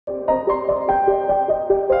灵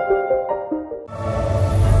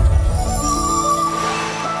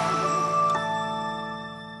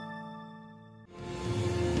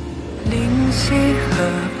溪河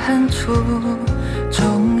畔处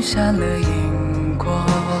种下了因果，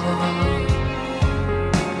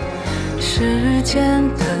世间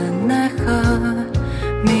的奈何，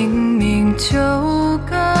冥冥纠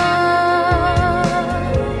葛。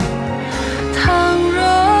倘若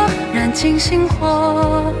燃尽星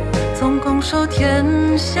火，总拱手天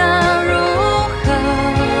下如何？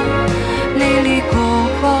历历过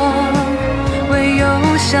往，唯有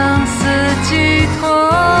相思寄托。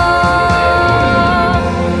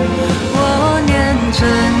我念着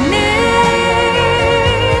你，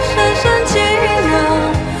深深寂寥，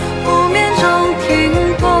无眠中停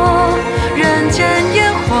泊。人间烟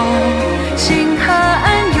火，星河暗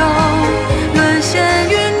涌，沦陷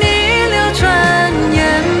于你流转烟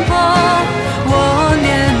波。我念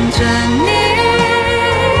着你，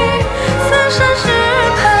此生石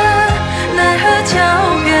畔，奈何桥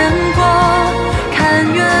边过。看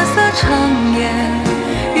月色长夜，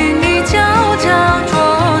与你皎皎灼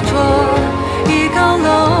灼，一高楼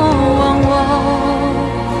忘我。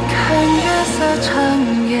看月色长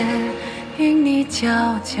夜，与你皎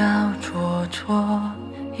皎灼灼，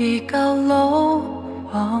一高楼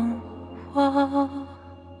忘我。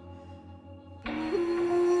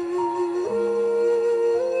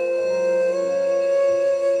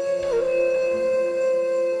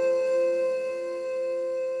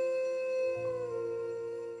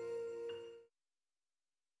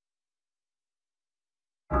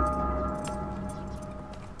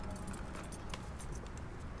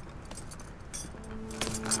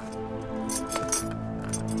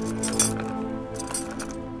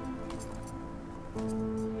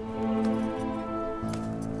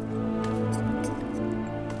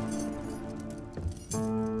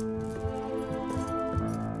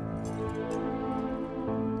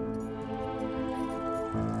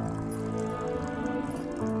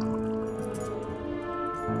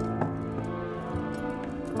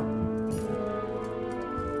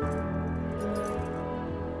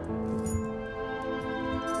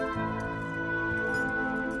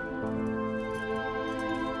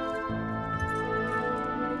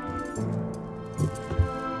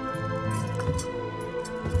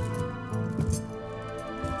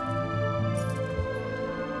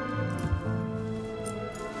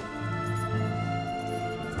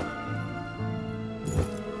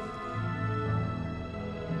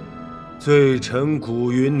罪臣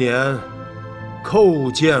古云年，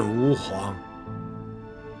叩见吾皇。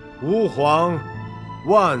吾皇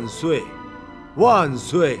万岁，万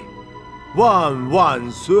岁，万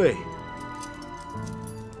万岁！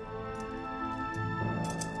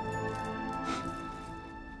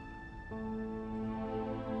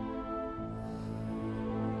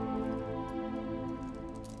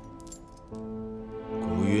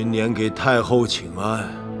古云年给太后请安，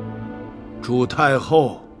祝太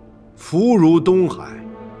后福如东海，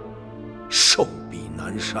寿比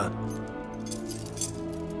南山。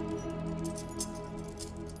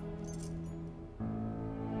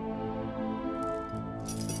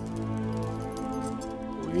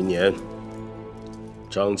古云年，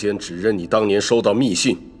张坚指认你当年收到密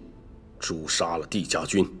信，诛杀了帝家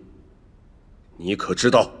军，你可知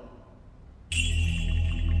道？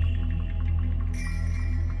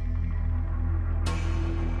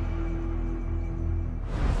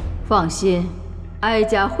放心，哀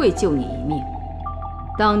家会救你一命。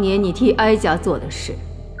当年你替哀家做的事，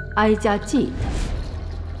哀家记得。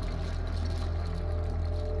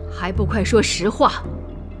还不快说实话！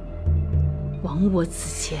亡我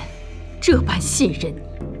此前这般信任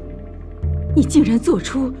你，你竟然做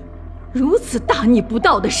出如此大逆不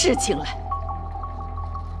道的事情来！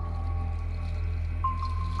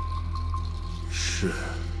是。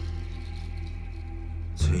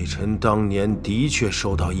罪臣当年的确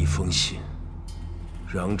收到一封信，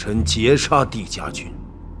让臣截杀帝家军。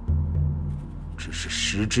只是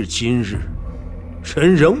时至今日，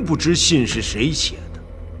臣仍不知信是谁写的，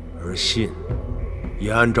而信也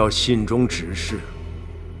按照信中指示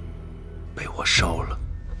被我烧了。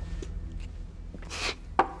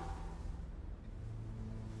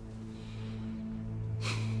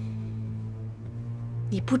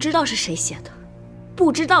你不知道是谁写的？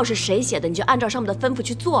不知道是谁写的，你就按照上面的吩咐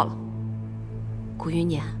去做了。古云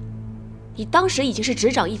年，你当时已经是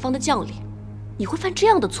执掌一方的将领，你会犯这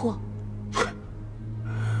样的错？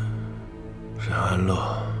任安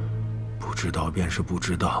乐，不知道便是不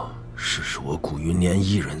知道，实是我古云年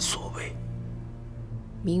一人所为。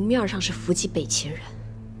明面上是扶起北秦人，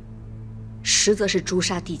实则是诛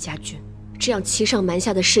杀帝家军，这样欺上瞒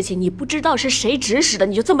下的事情，你不知道是谁指使的，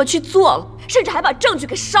你就这么去做了，甚至还把证据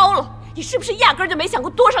给烧了。你是不是压根就没想过，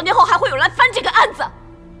多少年后还会有人来翻这个案子？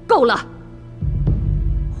够了！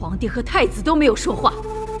皇帝和太子都没有说话，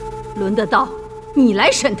轮得到你来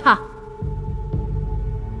审他？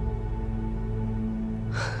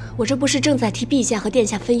我这不是正在替陛下和殿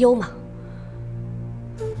下分忧吗？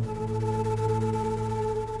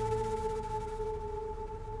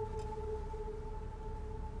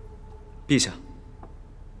陛下，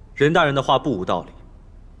任大人的话不无道理。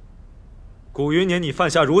古云年，你犯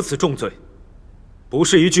下如此重罪，不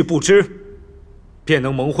是一句不知便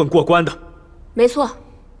能蒙混过关的。没错，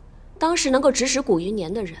当时能够指使古云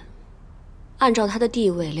年的人，按照他的地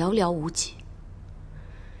位寥寥无几。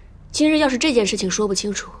今日要是这件事情说不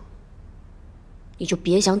清楚，你就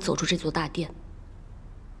别想走出这座大殿。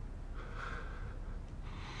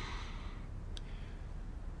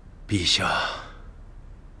陛下，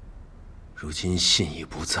如今信已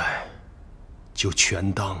不在，就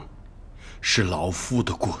全当是老夫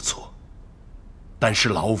的过错。但是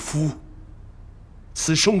老夫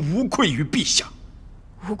此生无愧于陛下。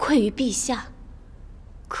无愧于陛下？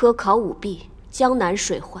科考舞弊，江南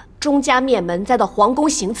水患，钟家灭门，再到皇宫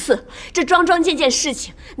行刺，这桩桩件件事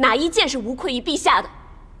情，哪一件是无愧于陛下的？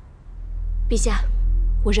陛下，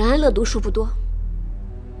我任安乐读书不多，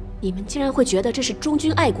你们竟然会觉得这是忠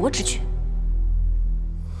君爱国之举？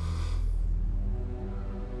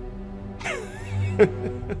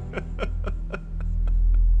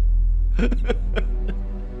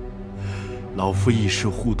老夫一时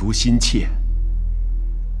护犊心切，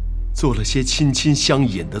做了些亲亲相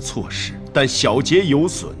隐的错事，但小节有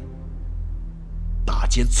损，大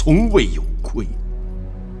节从未有亏。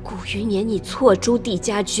古余年，你错诛帝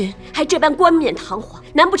家军，还这般冠冕堂皇，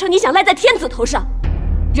难不成你想赖在天子头上？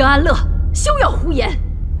任安乐，休要胡言！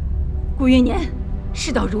古云年，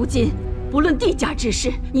事到如今，不论帝家之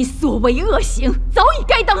事，你所为恶行早已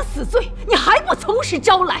该当死罪，你还不从实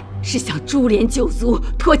招来，是想株连九族，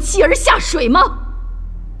拖妻儿下水吗？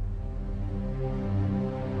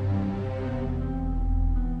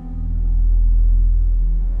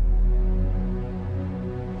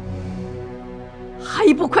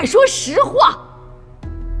还不快说实话！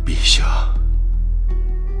陛下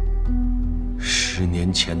，10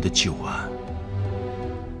年前的旧案，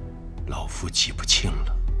老夫记不清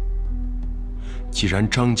了。既然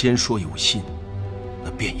张坚说有信，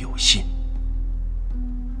那便有信；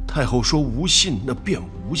太后说无信，那便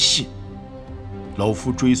无信。老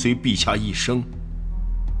夫追随陛下一生，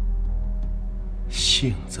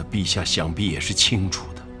性子陛下想必也是清楚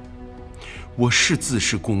的。我是自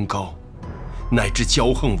恃功高，乃至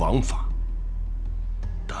骄横枉法，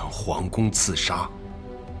但皇宫刺杀，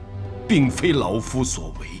并非老夫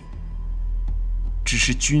所为，只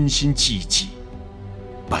是军心既济，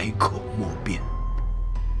百口莫辩。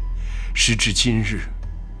时至今日，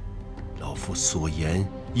老夫所言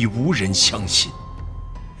已无人相信。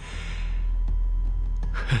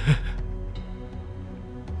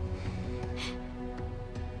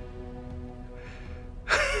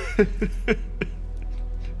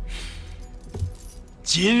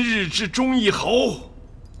今日之忠义侯，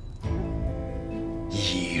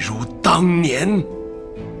亦如当年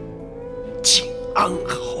景安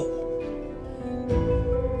侯。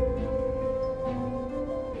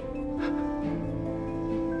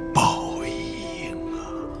报应啊！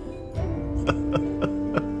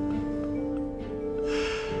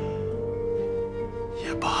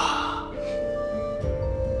也罢，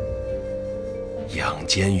养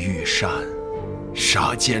奸育善，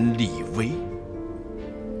杀奸立威。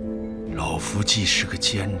老夫既是个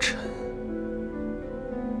奸臣，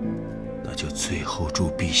那就最后祝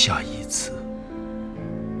陛下一次，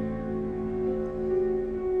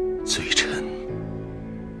罪臣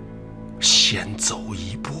先走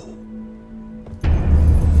一步。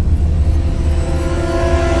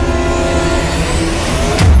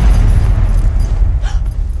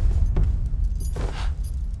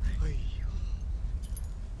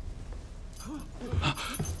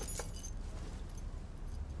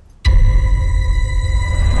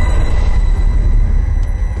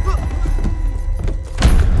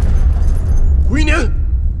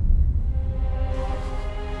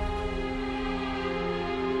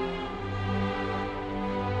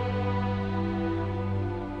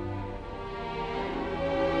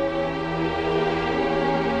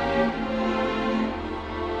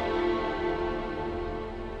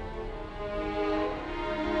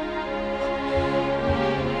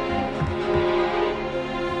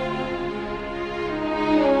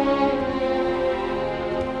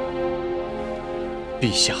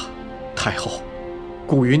陛下、太后，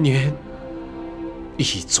古云年一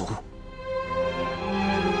族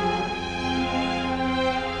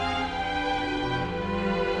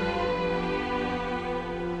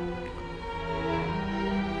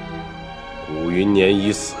古云年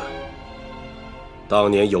已死，当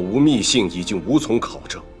年有无密信已经无从考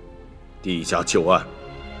证，帝家旧案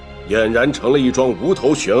俨然成了一桩无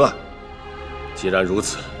头悬案。既然如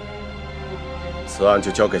此，此案就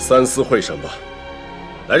交给三司会审吧。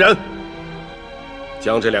来人，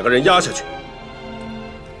将这2个人押下去。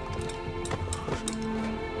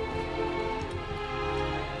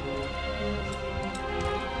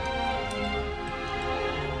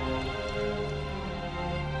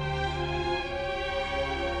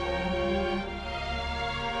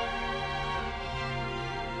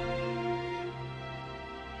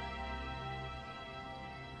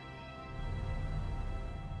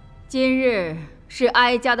今日是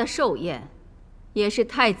哀家的寿宴，也是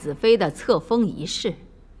太子妃的册封仪式，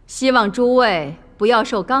希望诸位不要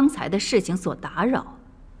受刚才的事情所打扰。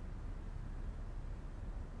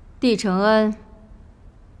帝承恩，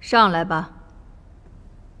上来吧。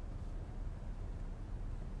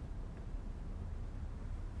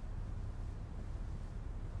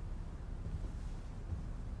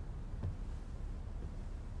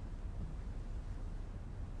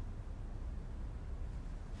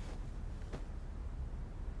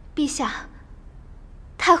陛下，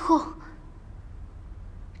太后，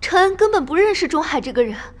承恩根本不认识钟海这个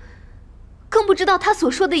人，更不知道他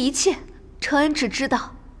所说的一切。承恩只知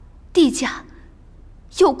道，帝家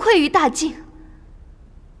有愧于大晋。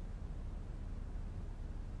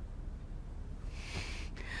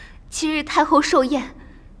今日太后寿宴，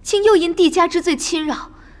竟又因帝家之罪侵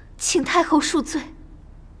扰，请太后恕罪。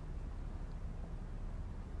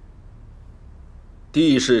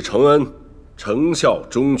帝释承恩，承效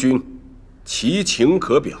忠君，其情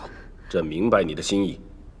可表。朕明白你的心意。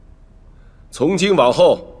从今往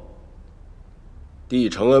后，帝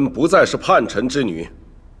承恩不再是叛臣之女，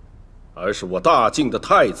而是我大晋的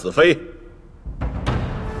太子妃。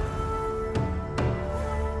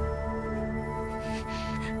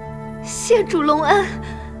谢主隆恩。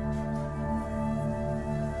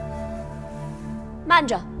慢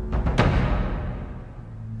着，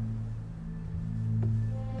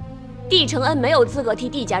帝承恩没有资格替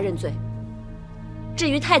帝家认罪。至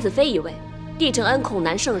于太子妃一位，帝承恩恐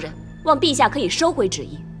难胜任，望陛下可以收回旨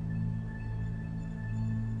意。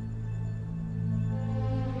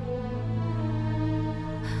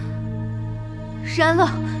然乐，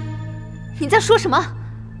你在说什么？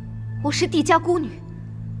我是帝家孤女，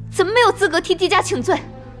怎么没有资格替帝家请罪？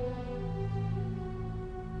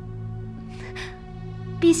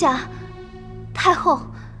陛下，太后，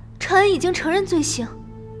承恩已经承认罪行，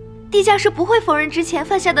帝家是不会否认之前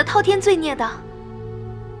犯下的滔天罪孽的。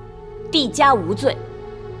帝家无罪。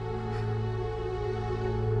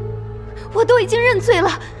我都已经认罪了，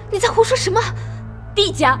你在胡说什么？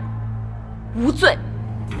帝家无罪。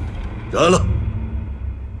然了，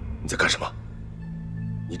你在干什么？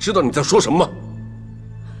你知道你在说什么吗？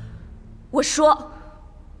我说，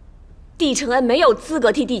帝承恩没有资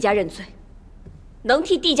格替帝家认罪，能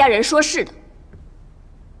替帝家人说事的，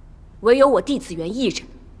唯有我帝子元一人。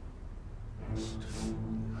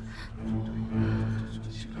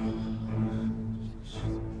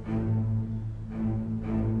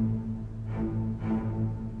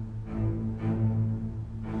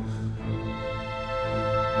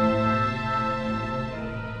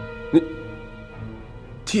你，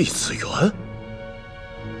帝子元？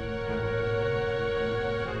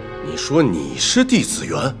你说你是帝子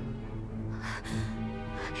元？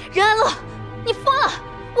任安乐，你疯了！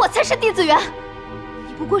我才是帝子元，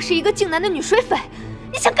你不过是一个靖南的女水匪，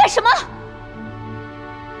你想干什么？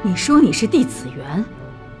你说你是帝子元，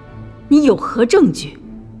你有何证据？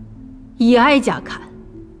依哀家看，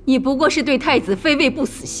你不过是对太子妃位不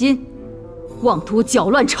死心，妄图搅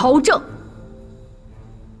乱朝政。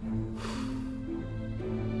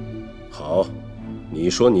好，你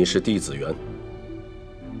说你是帝子元。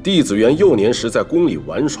帝子元幼年时在宫里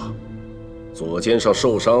玩耍，左肩上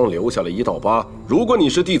受伤，留下了一道疤。如果你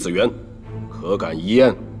是帝子元，可敢一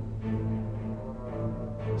验？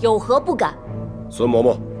有何不敢？孙嬷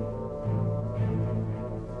嬷，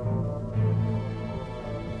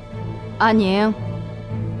阿宁，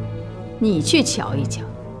你去瞧一瞧，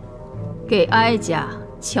给哀家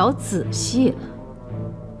瞧仔细了。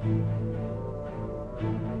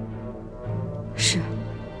是。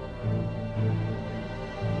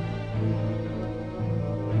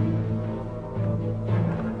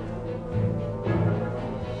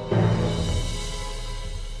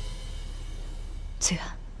子元，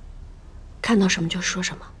看到什么就说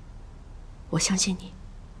什么，我相信你。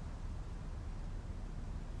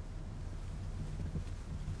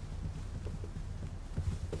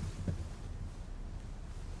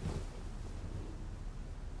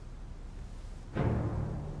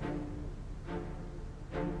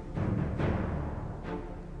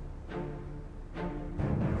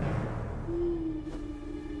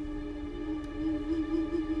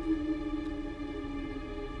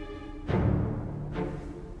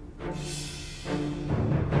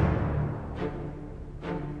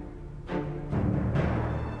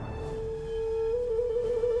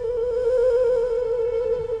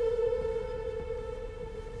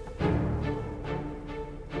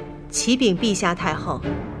启禀陛下太后，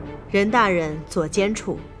任大人左肩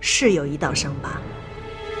处是有一道伤疤。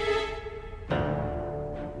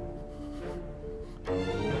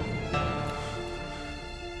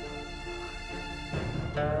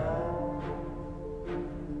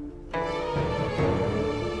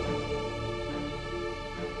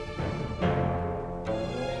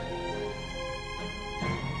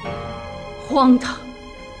荒唐！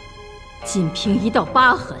仅凭一道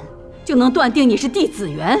疤痕，就能断定你是帝梓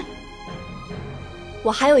元？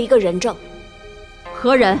我还有一个人证。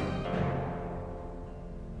何人？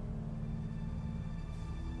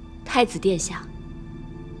太子殿下，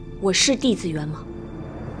我是帝梓元吗？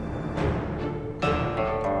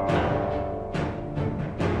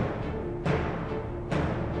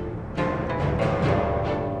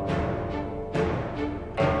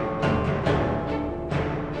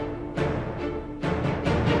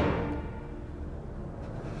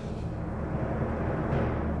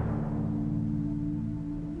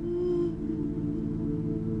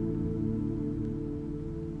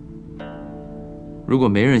如果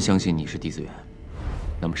没人相信你是帝梓元，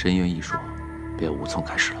那么申冤一说便无从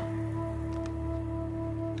开始了。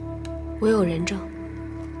我有人证，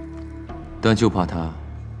但就怕他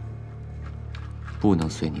不能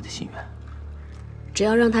遂你的心愿。只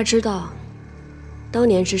要让他知道，当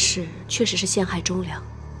年之事确实是陷害忠良，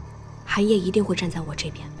韩烨一定会站在我这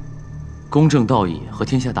边。公正道义和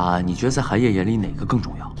天下大安，你觉得在韩烨眼里哪个更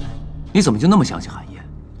重要？你怎么就那么相信韩烨？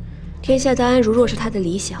天下大安如若是他的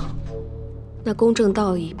理想，那公正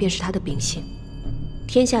道义便是他的秉性。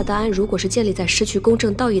天下大安如果是建立在失去公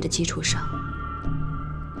正道义的基础上，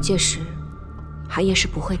届时韩烨是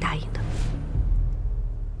不会答应的。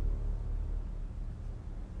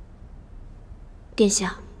殿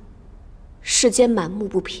下，世间满目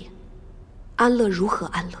不平，安乐如何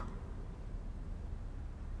安乐？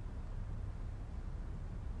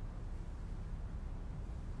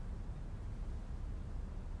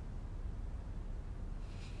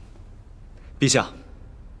陛下，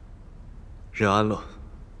任安乐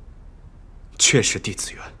确是帝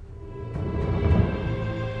梓元。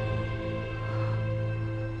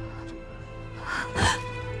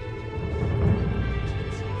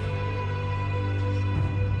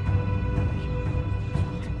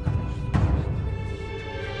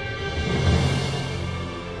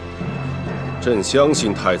朕相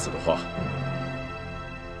信太子的话，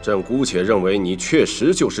朕姑且认为你确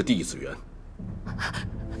实就是帝梓元。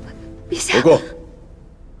陛下，不过，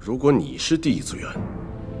如果你是帝梓元，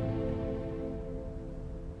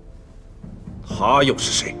他又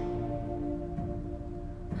是谁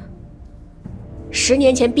？10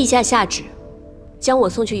年前，陛下下旨，将我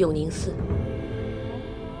送去永宁寺。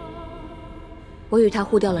我与他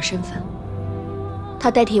互调了身份，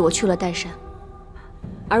他代替我去了岱山，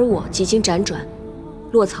而我几经辗转，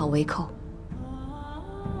落草为寇，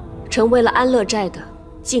成为了安乐寨的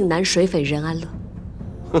靖南水匪任安乐。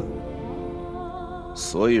哼！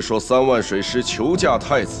所以说，3万水师求嫁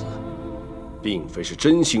太子，并非是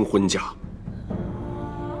真心婚嫁。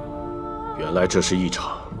原来这是一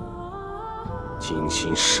场精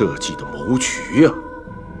心设计的谋局啊！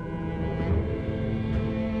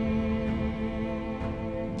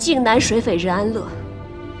靖南水匪任安乐，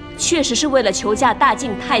确实是为了求嫁大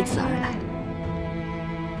靖太子而来。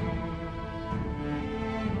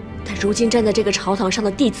但如今站在这个朝堂上的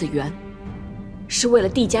帝梓元，是为了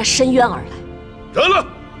帝家申冤而来。然了，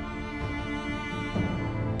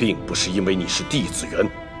并不是因为你是帝梓元，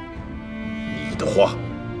你的话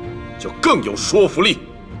就更有说服力。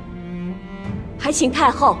还请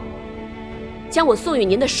太后将我送与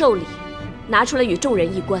您的寿礼拿出来与众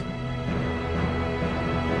人一观。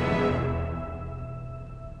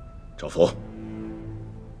赵福，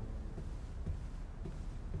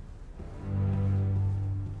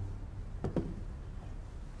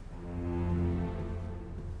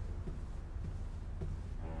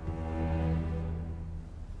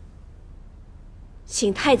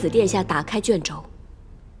请太子殿下打开卷轴。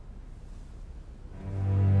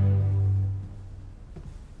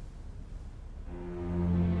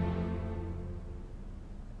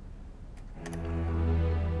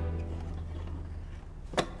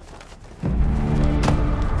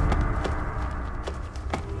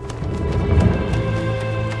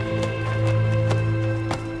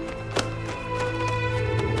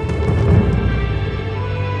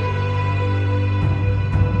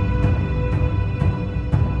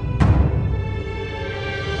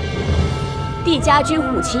帝家军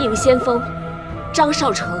虎骑营先锋张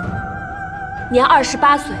少成，年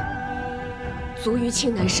28岁，卒于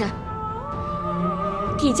庆南山。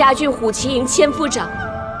帝家军虎骑营千夫长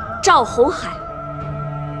赵洪海，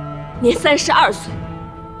年32岁，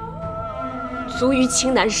卒于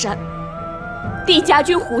青南山。帝家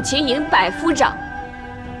军虎琴营百夫长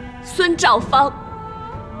孙兆芳，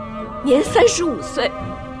年35岁，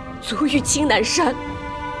卒于青南山。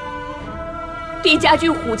帝家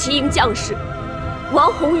军虎琴营将士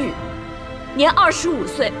王宏宇，年25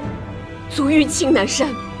岁，卒于青南山。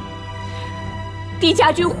帝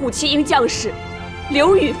家军虎琴营将士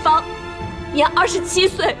刘宇芳，年27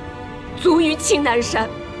岁，卒于青南山。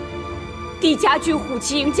帝家军虎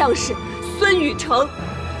骑营将士孙宇成，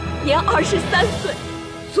年23岁，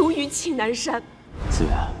卒于青南山。子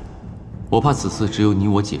元，我怕此次只有你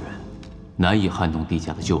我几人，难以撼动帝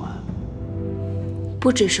家的旧案。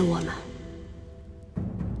不只是我们，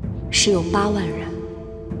是有8万人。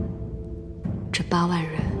这8万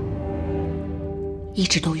人一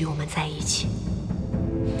直都与我们在一起。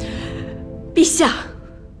陛下，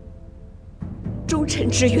忠臣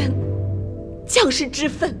之冤，将士之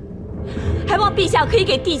愤，还望陛下可以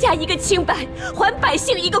给帝家一个清白，还百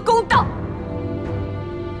姓一个公道。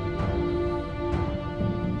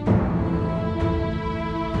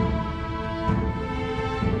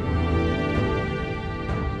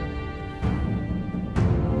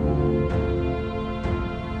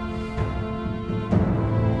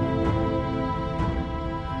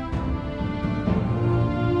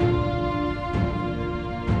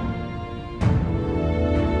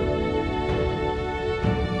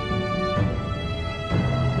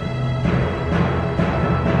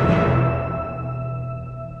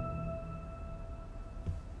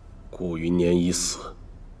顾云年已死，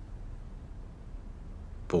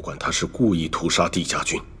不管他是故意屠杀帝家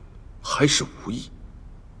军，还是无意，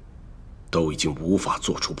都已经无法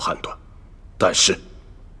做出判断。但是，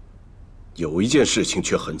有一件事情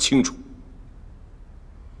却很清楚：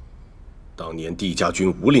当年帝家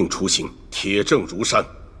军无令出行，铁证如山。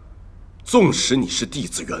纵使你是帝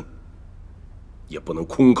子元，也不能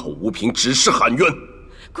空口无凭，只是喊冤。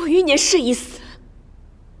顾云年是已死。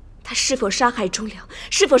他是否杀害忠良，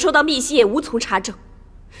是否受到密信，也无从查证。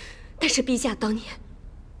但是陛下当年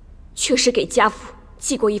确实给家父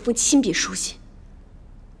寄过一封亲笔书信。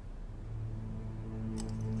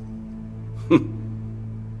哼，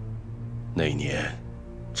那年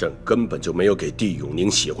朕根本就没有给帝永宁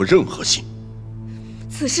写过任何信。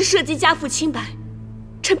此事涉及家父清白，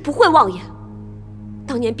臣不会妄言。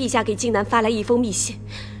当年陛下给靖南发来一封密信，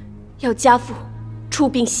要家父出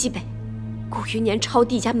兵西北。顾云年抄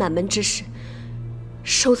帝家满门之时，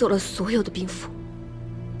收走了所有的兵符，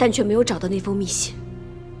但却没有找到那封密信。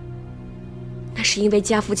那是因为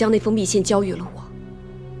家父将那封密信交予了我。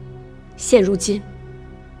现如今，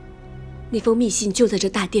那封密信就在这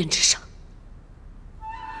大殿之上。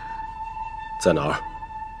在哪儿？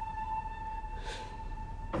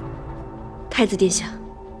太子殿下，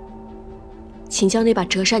请将那把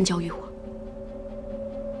折扇交予我。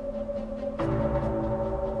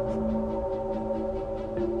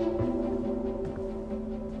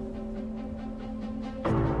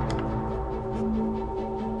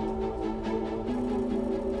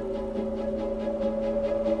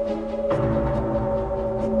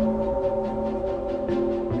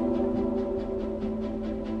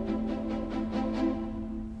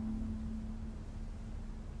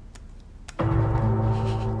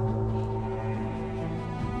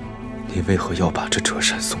你为何要把这折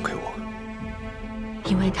扇送给我？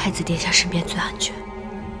因为太子殿下身边最安全。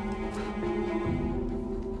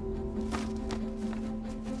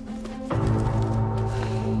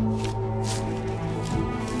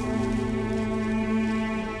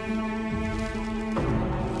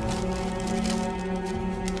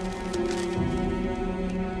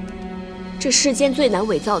这世间最难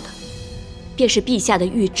伪造的，便是陛下的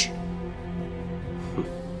谕旨。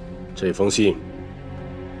这封信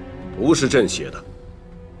不是朕写的。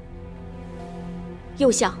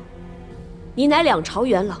右相，你乃两朝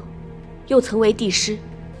元老，又曾为帝师，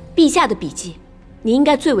陛下的笔迹，你应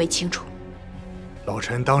该最为清楚。老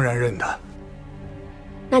臣当然认得。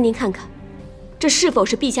那您看看，这是否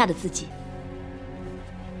是陛下的字迹？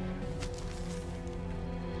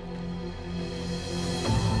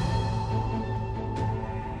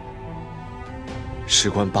事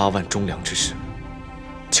关8万忠良之事，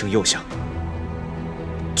请右相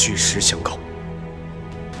据实相告。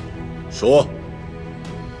说。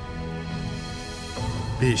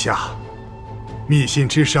陛下，密信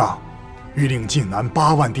之上谕令晋南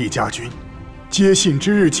8万帝家军，接信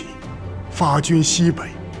之日起发军西北，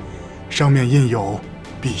上面印有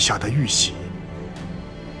陛下的玉玺。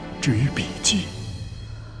至于笔迹，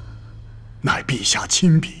乃陛下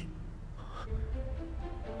亲笔。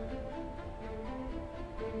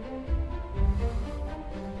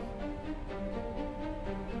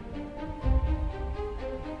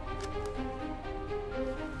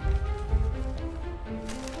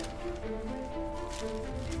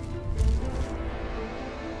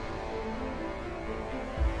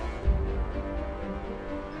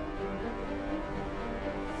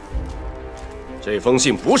这封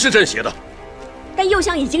信不是朕写的。但右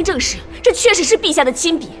相已经证实，这确实是陛下的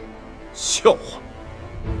亲笔。笑话！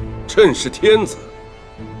朕是天子，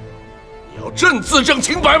你要朕自证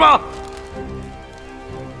清白吗？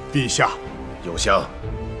陛下，右相，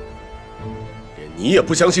连你也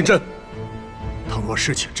不相信朕？倘若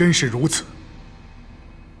事情真是如此，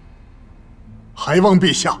还望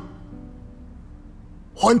陛下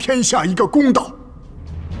还天下一个公道。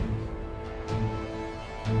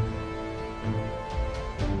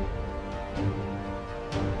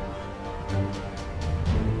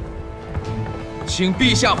请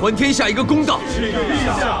陛下还天下一个公道！请陛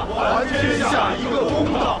下还天下一个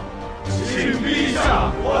公道！请陛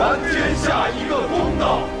下还天下一个公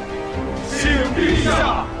道！请陛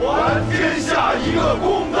下还天下一个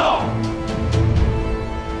公道！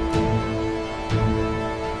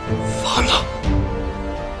反了！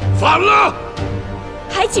反了！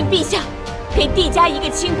还请陛下给帝家一个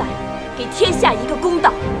清白，给天下一个公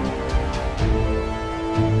道！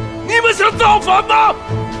你们想造反吗？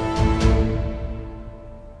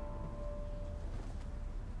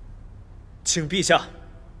请陛下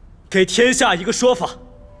给天下一个说法。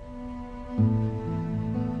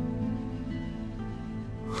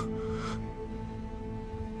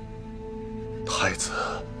太子，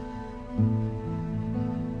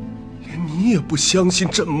连你也不相信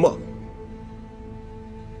朕吗？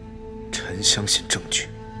臣相信证据。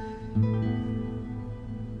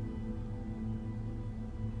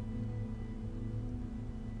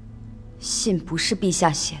信不是陛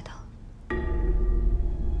下写的。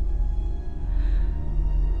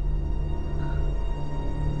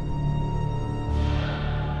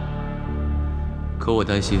可我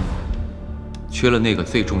担心，缺了那个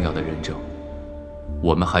最重要的人证，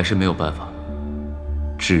我们还是没有办法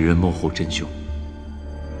指认幕后真凶。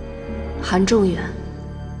韩仲远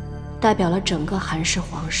代表了整个韩氏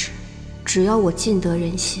皇室，只要我尽得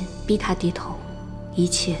人心，逼他低头，一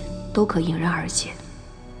切都可迎刃而解。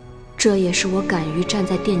这也是我敢于站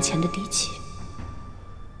在殿前的底气。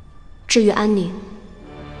至于安宁，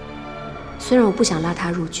虽然我不想拉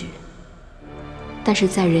她入局，但是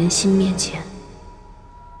在人心面前，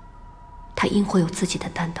她应会有自己的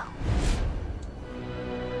担当。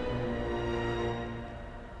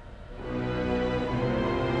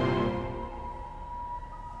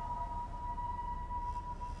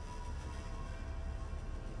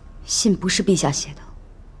信不是陛下写的，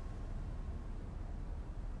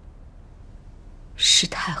是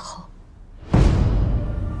太后。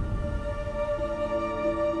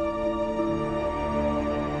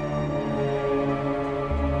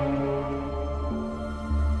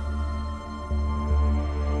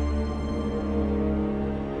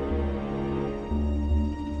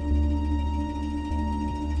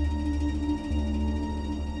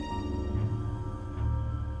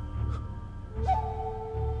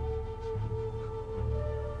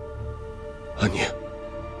安宁，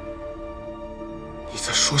你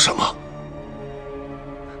在说什么？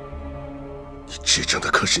你执政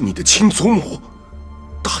的可是你的亲祖母，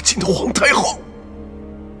大清的皇太后。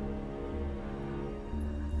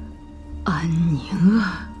安宁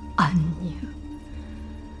啊，安宁，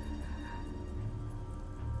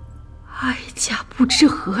哀家不知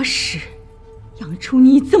何时养出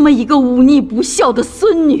你这么一个忤逆不孝的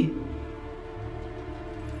孙女，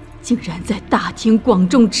竟然在大庭广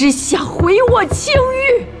众之下毁我清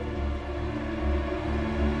誉！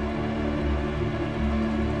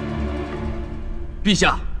陛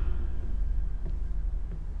下，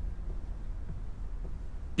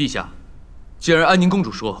陛下，既然安宁公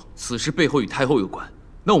主说此事背后与太后有关，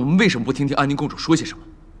那我们为什么不听听安宁公主说些什么？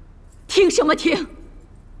听什么听？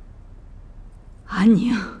安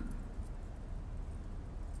宁，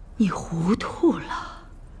你糊涂了。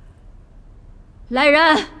来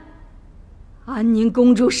人！安宁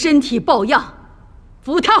公主身体抱恙，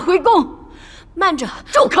扶她回宫。慢着，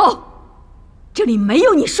住口！这里没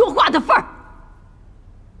有你说话的份儿。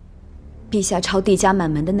陛下抄帝家满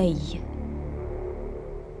门的那一夜，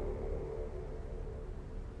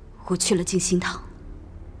我去了静心堂。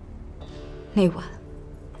那晚，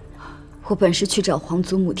我本是去找皇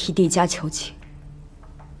祖母替帝家求情，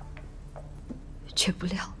却不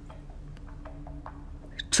料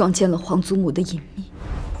撞见了皇祖母的隐秘。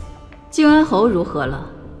靖安侯如何了？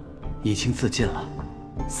已经自尽了。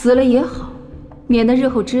死了也好，免得日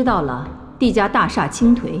后知道了帝家大厦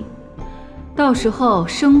倾颓，到时候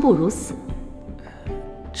生不如死。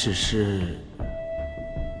只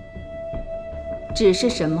是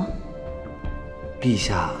什么？陛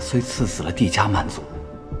下虽赐死了帝家满族，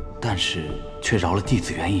但是却饶了帝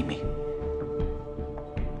子元一命。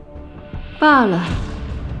罢了，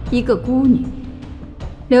一个孤女，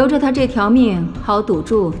留着他这条命，好堵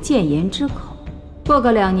住谏言之口。过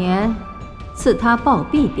个2年，赐他暴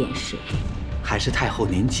毙便是。还是太后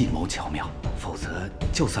您计谋巧妙，否则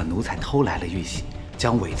就算奴才偷来了玉玺，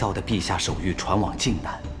将伪造的陛下手谕传往靖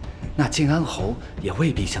南，那靖安侯也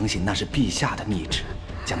未必相信那是陛下的密旨，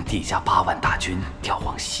将帝家8万大军调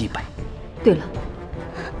往西北。对了，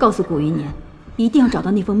告诉古云年，一定要找到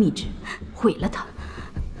那封密旨，毁了它。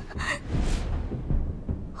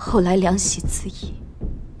后来梁喜自缢，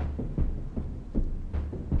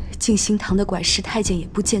静心堂的管事太监也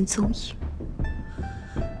不见踪影。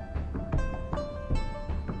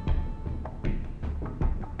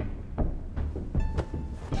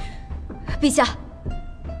陛下，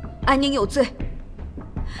安宁有罪。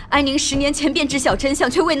安宁10年前便知晓真相，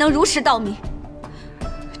却未能如实道明，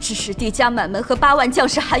致使帝家满门和8万将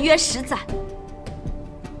士含冤10载。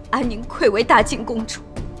安宁愧为大晋公主，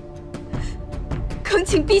恳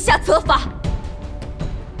请陛下责罚。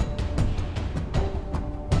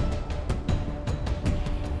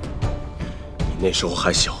你那时候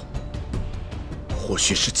还小，或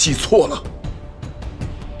许是记错了。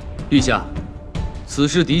陛下，此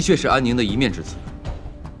事的确是安宁的一面之词，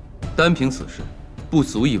单凭此事，不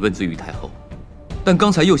足以问罪于太后。但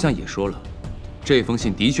刚才右相也说了，这封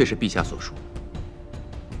信的确是陛下所书。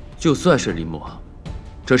就算是林默，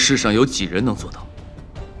这世上有几人能做到？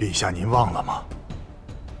陛下，您忘了吗？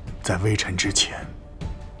在微臣之前，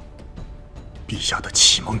陛下的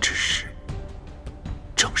启蒙之师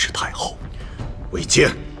正是太后。违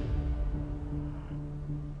谏！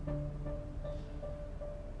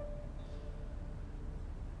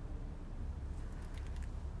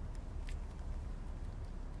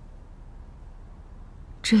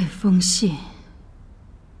这封信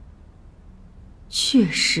确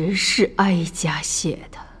实是哀家写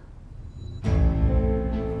的。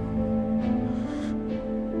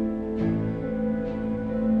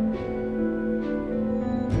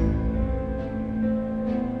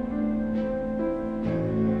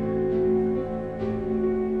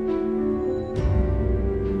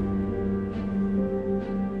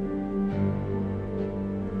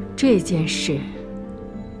这件事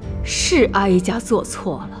是哀家做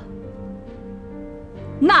错了，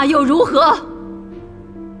那又如何？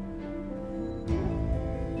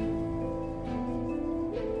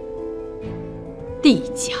帝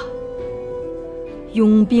家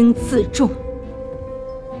拥兵自重，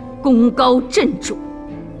功高震主，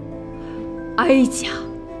哀家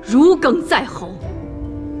如鲠在喉。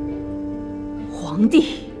皇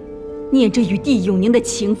帝念着与帝永宁的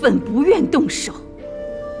情分，不愿动手。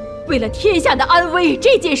为了天下的安危，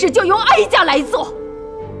这件事就由哀家来做。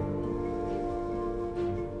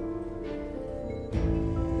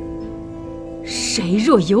谁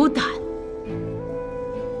若有胆，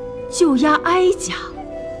就押哀家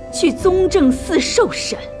去宗正寺受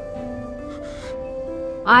审。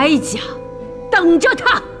哀家等着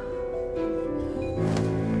他。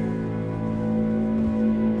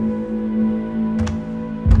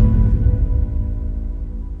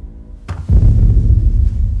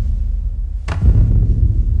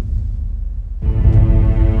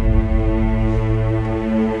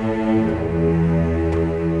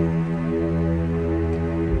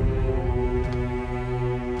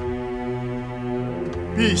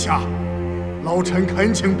陛下，老臣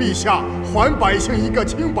恳请陛下还百姓一个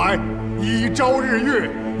清白，以昭日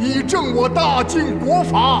月，以正我大晋国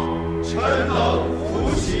法。臣等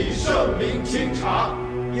扶起圣明清察，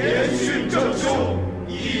严训正修，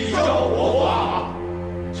以照我法。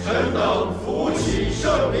臣等扶起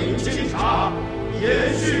圣明清察，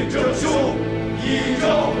严训正修，以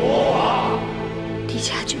照我法。帝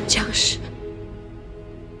家军将士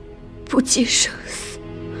不计生死，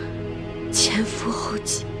前赴后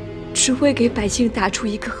继，只为给百姓打出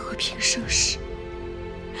一个和平盛世，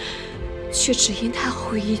却只因太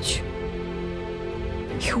后一句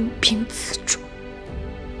拥兵自重，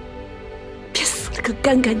便死了个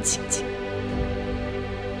干干净净。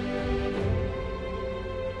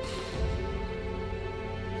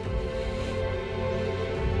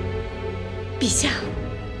陛下，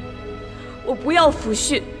我不要抚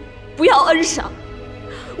恤，不要恩赏，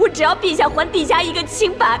我只要陛下还帝家一个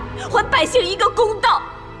清白，还百姓一个公道。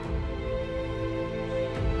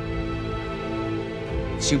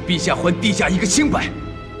请陛下还帝家一个清白。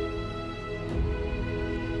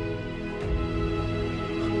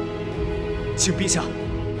请陛下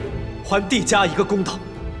还帝家一个公道，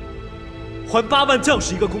还8万将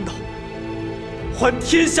士一个公道，还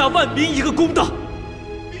天下万民一个公道。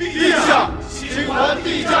陛下，请还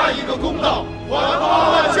帝家一个公道，还8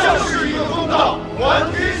万将士一个公道，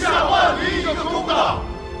还天下万民一个公道。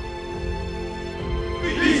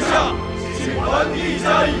陛下，请还帝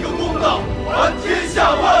下一个公道，还天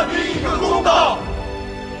下万民一个公道。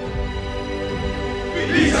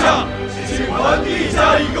陛下，请还陛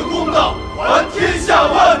下一个公道，还天下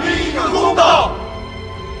万民一个公道。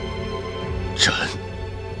朕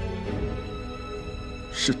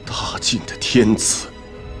是大晋的天子，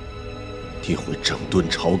定会整顿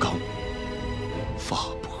朝纲，发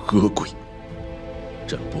布阿规。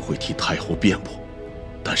朕不会替太后辩驳，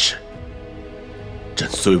但是朕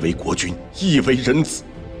虽为国君，亦为人子，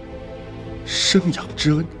生养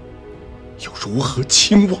之恩，又如何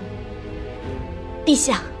轻忘？陛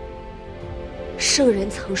下，圣人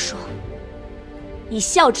曾说，以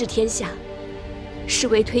孝治天下，是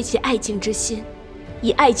为推其爱敬之心，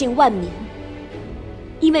以爱敬万民。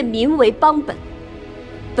因为民为邦本，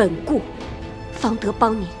本固，方得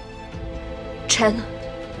邦宁。臣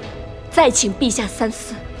再请陛下三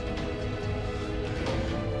思。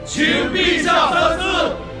请陛下三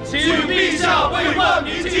思，请陛下为万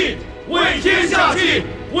民计，为天下计，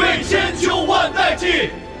为千秋万代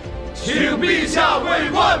计。请陛下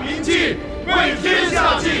为万民计，为天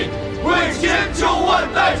下计，为千秋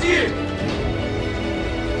万代计。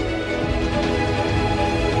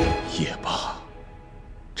也罢，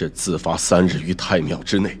朕自罚3日于太庙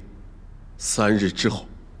之内，3日之后，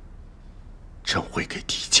朕会给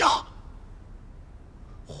帝家，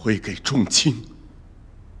会给众卿，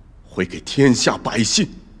会给天下百姓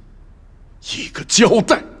一个交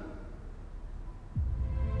代。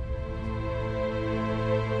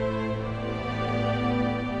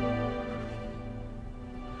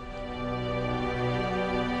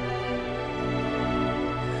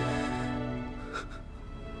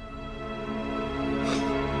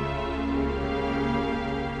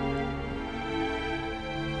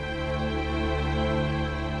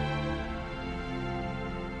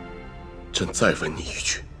朕再问你一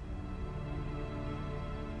句，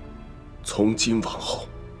从今往后，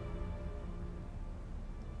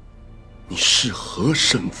你是何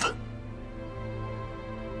身份？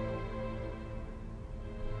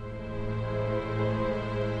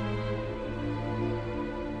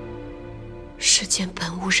世间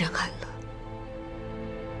本无人安乐，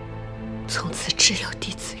从此只有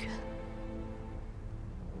帝梓元。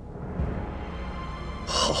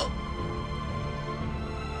好。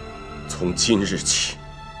从今日起，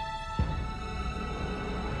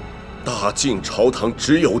大晋朝堂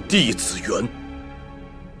只有帝梓元，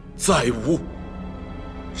再无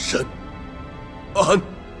任安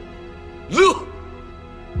乐。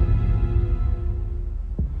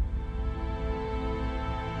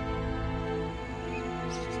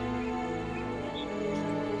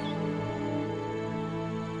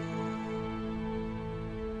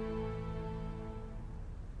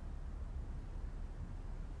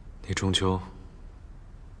你终究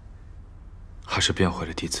还是变回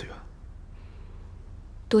了帝梓元。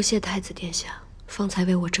多谢太子殿下，方才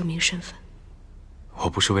为我证明身份。我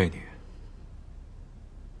不是为你，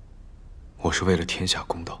我是为了天下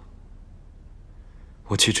公道。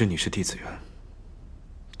我既知你是帝梓元，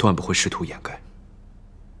断不会试图掩盖。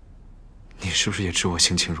你是不是也知我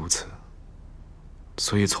性情如此，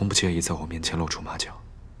所以从不介意在我面前露出马脚？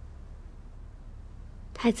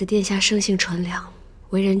太子殿下生性纯良，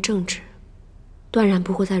为人正直，断然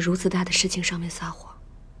不会在如此大的事情上面撒谎。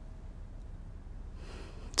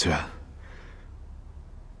子元，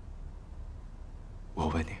我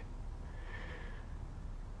问你，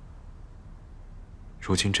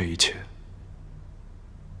如今这一切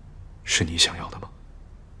是你想要的吗？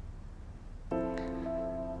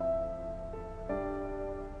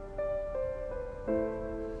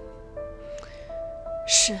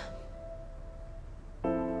是。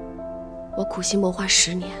我苦心谋划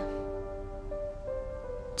10年，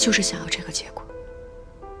就是想要这个结果。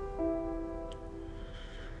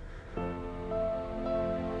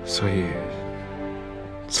所以，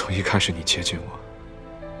从一开始你接近我，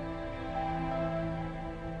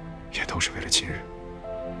也都是为了今日。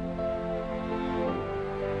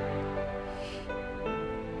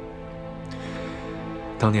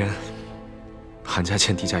当年，韩家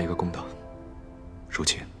欠帝家一个公道，如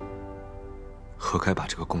今，何该把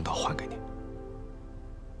这个公道还给你？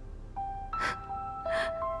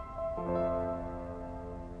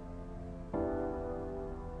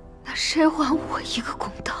那谁还我一个公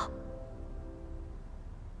道？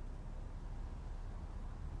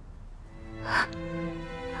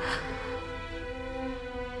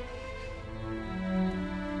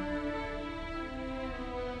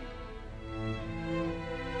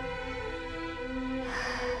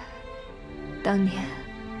当年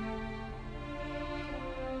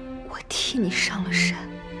我替你上了山，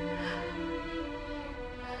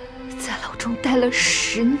在牢中待了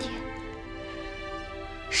10年，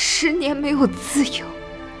 10年没有自由，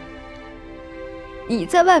你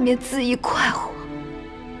在外面恣意快活。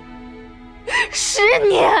10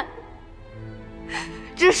年，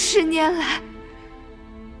这10年来，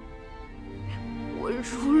我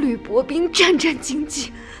如履薄冰，战战兢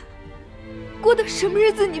兢，过的什么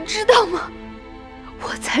日子你知道吗？我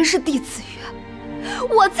才是帝子元，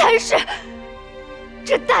我才是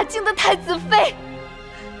这大清的太子妃。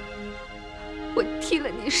我替了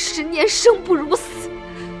你10年，生不如死。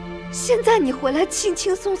现在你回来轻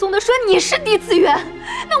轻松松的说你是帝子元，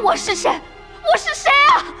那我是谁？我是谁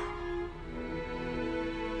啊？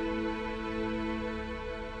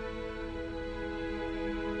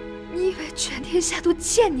你以为全天下都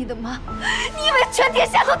欠你的吗？你以为全天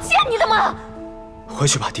下都欠你的吗？回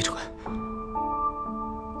去吧，帝承恩。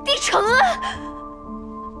帝承恩，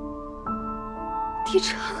帝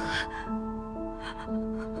承恩，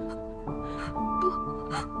不，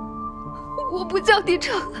我不叫帝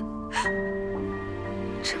承恩，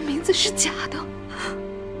这名字是假的，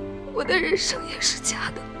我的人生也是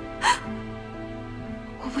假的。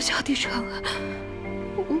我不叫帝承恩，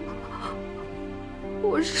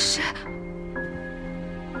我是谁？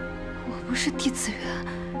我不是帝子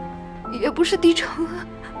元，也不是帝承恩。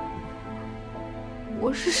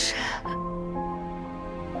我是谁？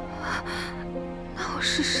那我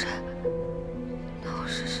是谁？那我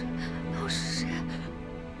是谁？那我是谁？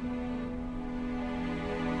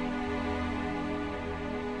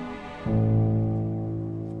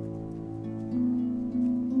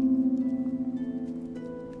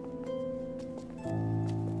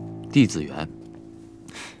帝子元，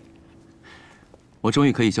我终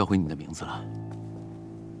于可以叫回你的名字了。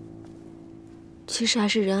其实还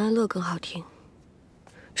是任安乐更好听。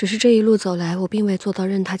只是这一路走来，我并未做到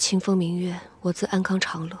任他清风明月，我自安康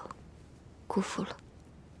长乐，辜负了。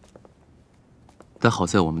但好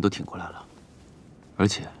在我们都挺过来了，而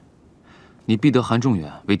且，你逼得韩仲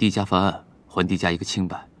远为帝家翻案，还帝家一个清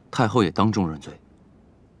白，太后也当众认罪，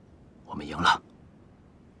我们赢了。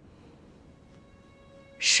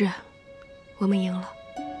是，我们赢了，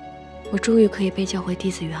我终于可以被叫回帝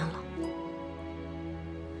子元了。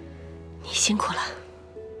你辛苦了。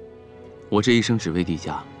我这一生只为帝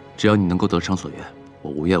家，只要你能够得偿所愿，我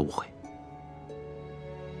无怨无悔。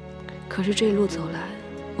可是这一路走来，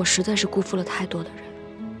我实在是辜负了太多的人，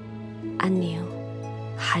安宁、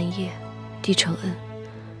韩烨、帝承恩，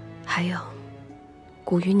还有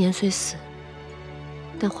古余年虽死，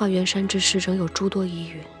但华元山之事仍有诸多疑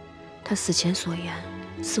云。他死前所言，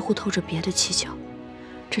似乎透着别的蹊跷。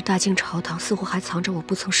这大清朝堂似乎还藏着我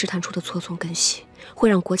不曾试探出的错综根系，会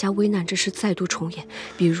让国家危难之事再度重演。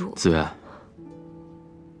比如，子元，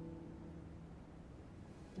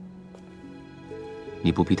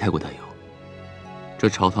你不必太过担忧。这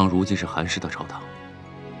朝堂如今是韩氏的朝堂，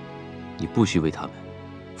你不需为他们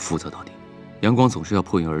负责到底。阳光总是要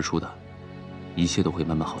破云而出的，一切都会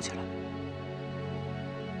慢慢好起来。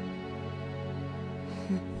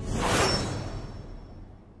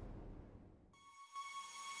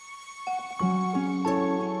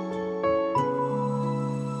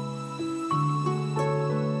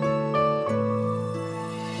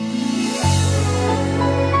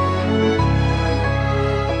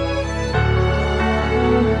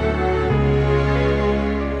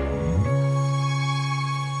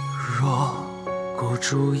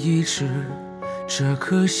主一直，这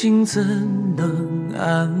颗心怎能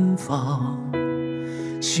安放？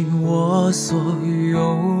倾我所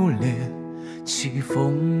有，敛起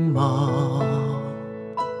锋芒。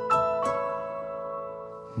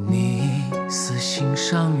你似心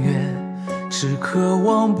上月，只渴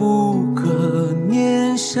望不可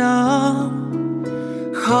念想。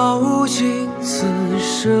耗尽此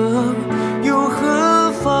生又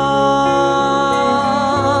何妨？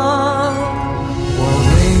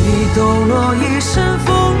抖落一身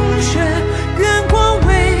风雪，愿光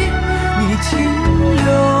为你停留。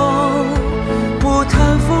不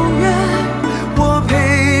谈风月，我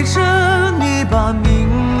陪着你把命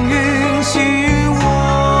运紧握。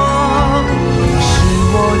是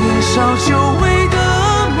我年少久违的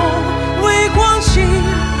梦，为光景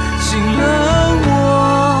尽了我。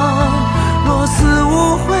若此无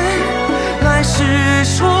悔，来世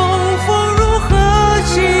重逢如何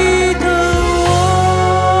记得？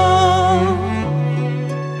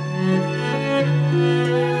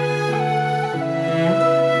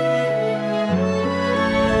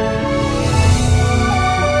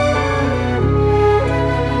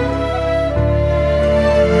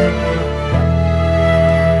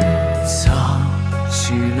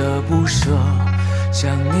不舍，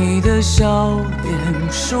将你的笑脸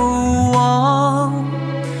守望，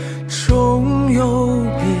终有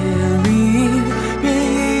别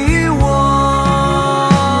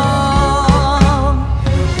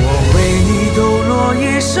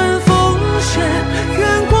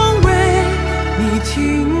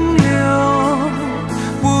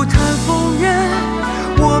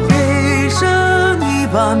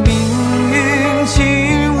把命运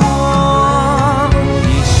紧握。你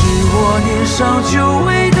是我年少就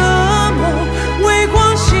为